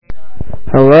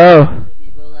Hello.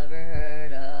 People ever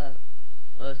heard of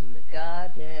closing the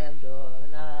goddamn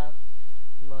doorknob?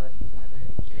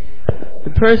 The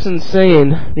person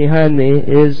singing behind me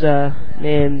is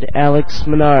named Alex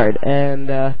Menard, and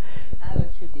Haven't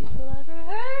you people ever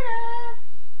heard of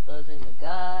closing the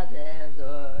goddamn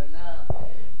doorknob?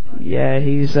 yeah,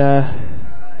 he's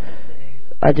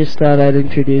I just thought I'd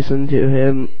introduce him to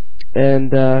him, and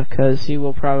 'cause he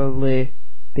will probably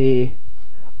be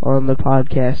on the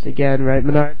podcast again, right,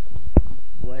 Menard?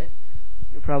 What?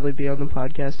 You'll probably be on the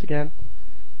podcast again.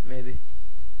 Maybe.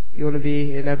 You want to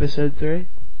be in episode 3?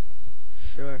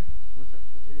 Sure. What's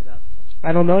episode 3 about?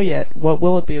 I don't know yet. What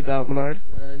will it be about, Menard?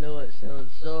 I know it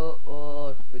sounds so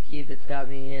old, but Keith, it's got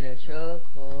me in a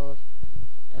chokehold,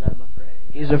 and I'm afraid.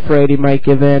 He's afraid he might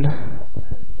give in.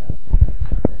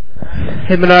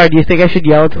 Hey, Menard, do you think I should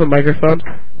yell into the microphone?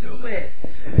 Do it!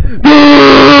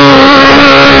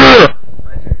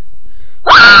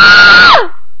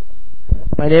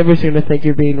 My neighbor's gonna think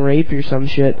you're being raped or some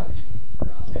shit.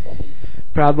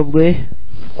 Probably.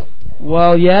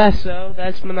 Well, yeah, so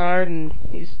that's Menard, and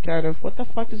he's kind of, what the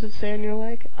fuck does it say on your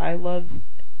leg? I love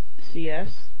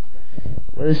CS?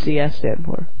 What does CS stand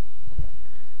for?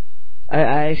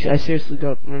 I seriously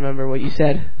don't remember what you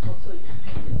said. I'll tell you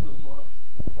tomorrow.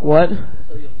 What? I'll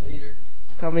tell you later.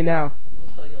 Tell me now. I'll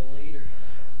tell you later.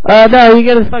 No, you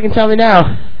gotta fucking tell me now.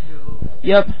 No.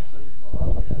 Yep. I'll tell your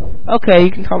mom. Yeah. Okay, you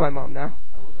can call my mom now.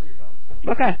 I will tell your mom.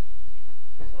 Okay.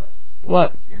 Guess what?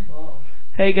 What? Your mom.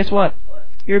 Hey, guess what? What?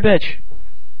 You're a bitch. Guess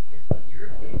what? You're a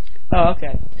bitch. Oh,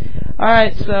 okay.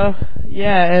 Alright, so,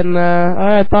 yeah, and,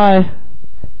 alright, bye.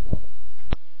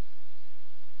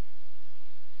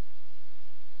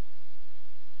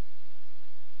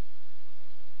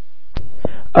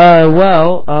 I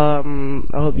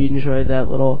hope you enjoyed that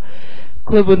little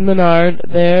clip with Menard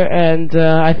there, and,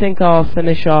 I think I'll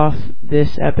finish off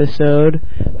this episode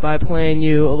by playing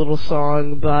you a little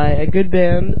song by a good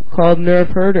band called Nerve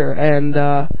Herder, and,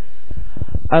 I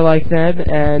like them,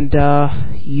 and,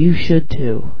 you should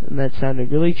too. And that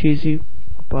sounded really cheesy,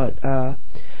 but, I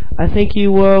think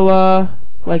you will,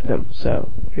 like them,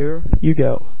 so here you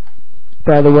go.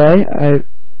 By the way, I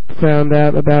found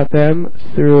out about them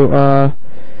through,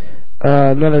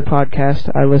 another podcast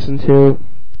I listen to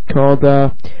called,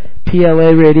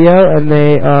 PLA Radio, and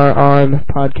they are on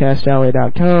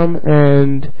podcastalley.com,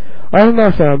 and I don't know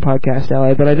if they're on Podcast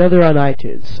Alley, but I know they're on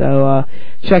iTunes, so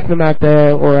check them out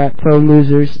there or at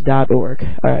phonelosers.org.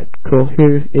 Alright, cool.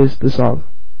 Here is the song.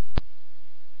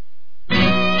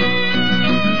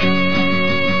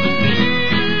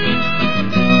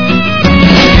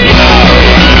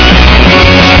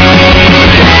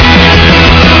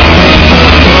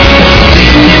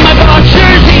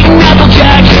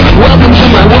 Welcome to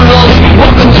my world,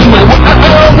 welcome to my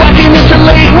world, walking into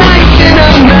late nights in a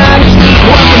match.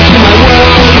 Welcome to my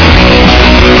world.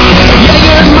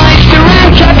 Jägermeister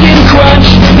and Captain Crunch,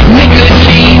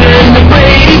 nicotine and the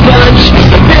Brady Bunch,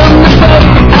 building the boat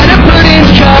out of pudding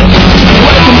cups.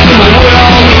 Welcome to my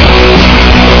world.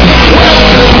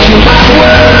 Welcome to my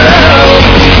world.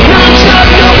 Non-stop,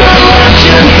 no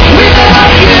election without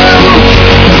you.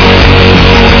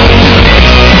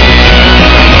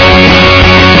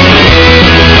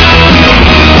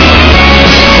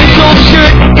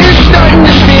 Is starting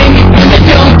to stink, and I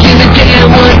don't give a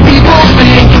damn what people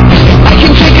think. I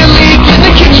can take a leak in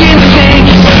the kitchen sink.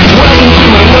 Welcome to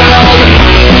my world.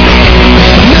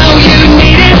 No, you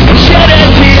needn't shed a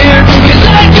tear, 'cause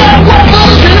I got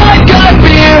waffles and I got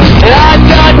beer, and I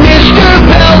got Mr.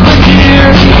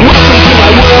 Belvedere. Welcome to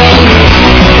my world.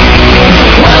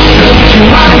 Welcome to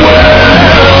my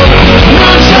world.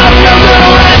 Non-stop, no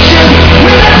little action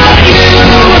without you.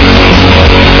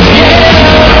 Yeah.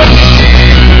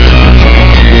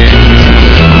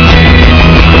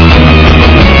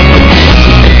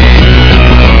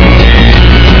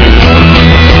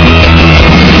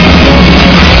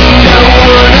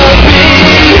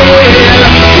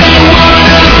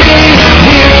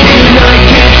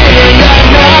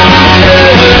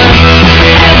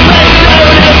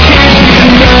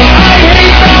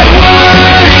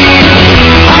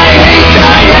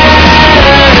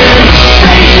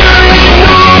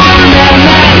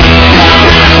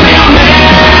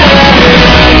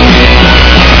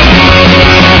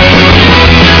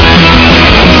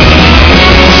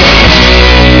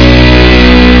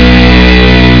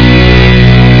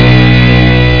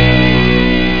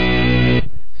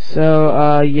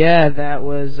 Yeah, that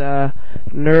was,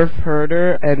 Nerve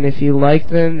Herder, and if you like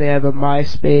them, they have a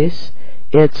MySpace.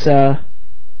 It's,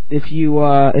 if you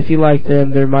like them,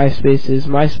 their MySpace is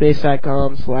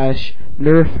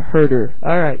myspace.com/Nerve Herder.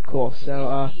 Alright, cool.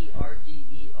 So,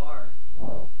 E-R-D-E-R.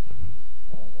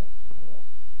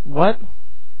 What?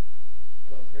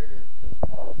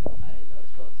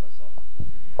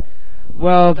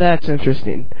 Well, that's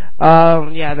interesting.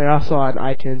 Yeah, they're also on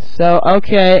iTunes. So,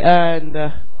 okay,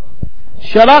 and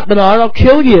shut up, Bernard. I'll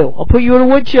kill you. I'll put you in a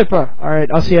wood chipper. All right,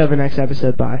 I'll see you on the next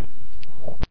episode. Bye.